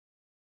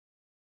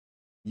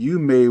You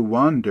may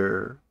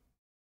wonder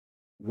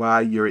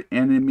why your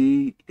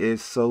enemy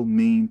is so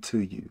mean to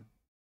you.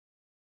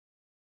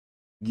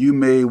 You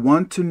may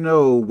want to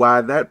know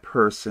why that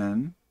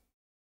person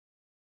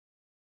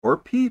or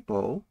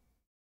people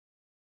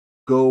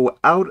go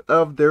out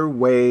of their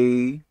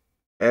way,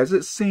 as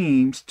it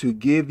seems, to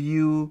give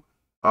you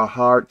a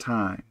hard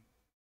time.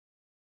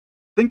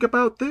 Think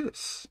about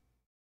this.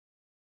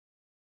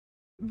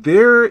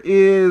 There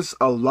is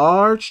a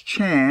large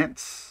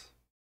chance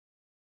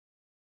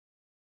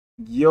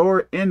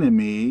your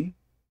enemy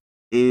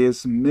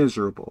is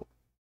miserable.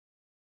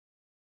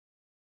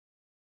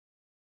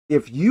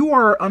 If you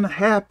are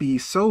unhappy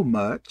so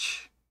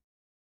much,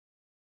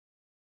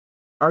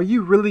 are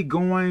you really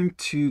going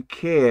to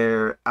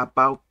care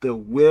about the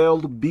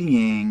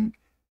well-being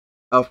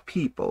of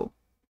people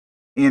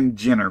in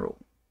general?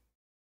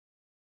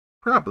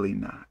 Probably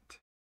not.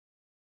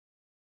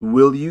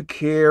 Will you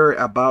care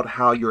about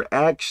how your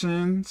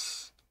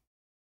actions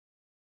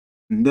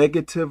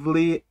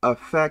negatively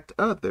affect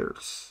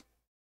others?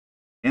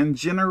 In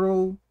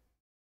general,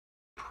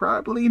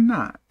 probably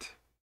not.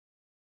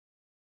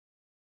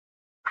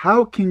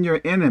 How can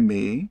your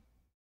enemy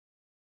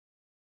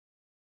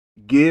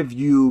give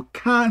you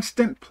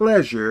constant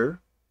pleasure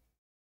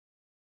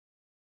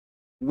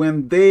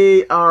when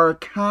they are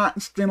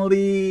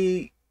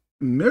constantly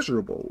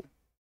miserable?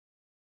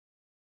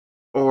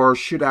 Or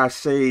should I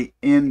say,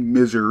 in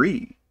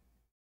misery?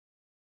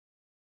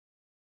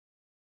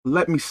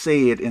 Let me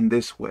say it in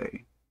this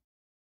way.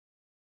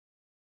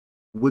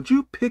 Would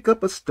you pick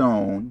up a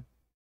stone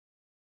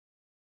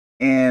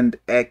and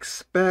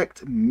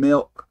expect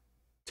milk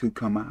to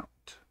come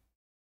out?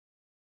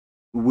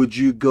 Would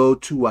you go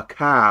to a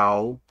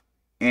cow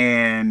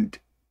and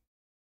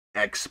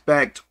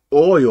expect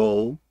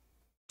oil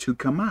to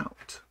come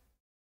out?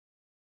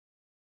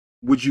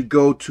 Would you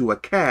go to a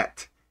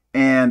cat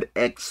and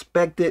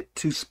expect it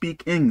to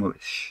speak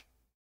English?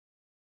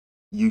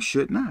 You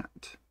should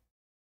not.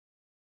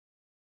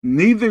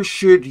 Neither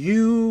should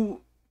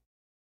you,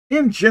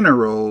 in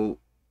general,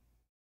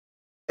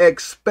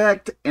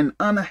 expect an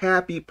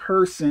unhappy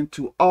person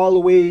to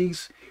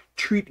always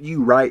treat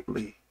you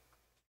rightly.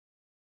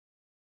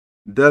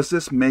 Does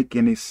this make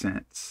any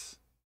sense?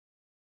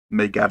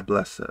 May God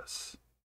bless us.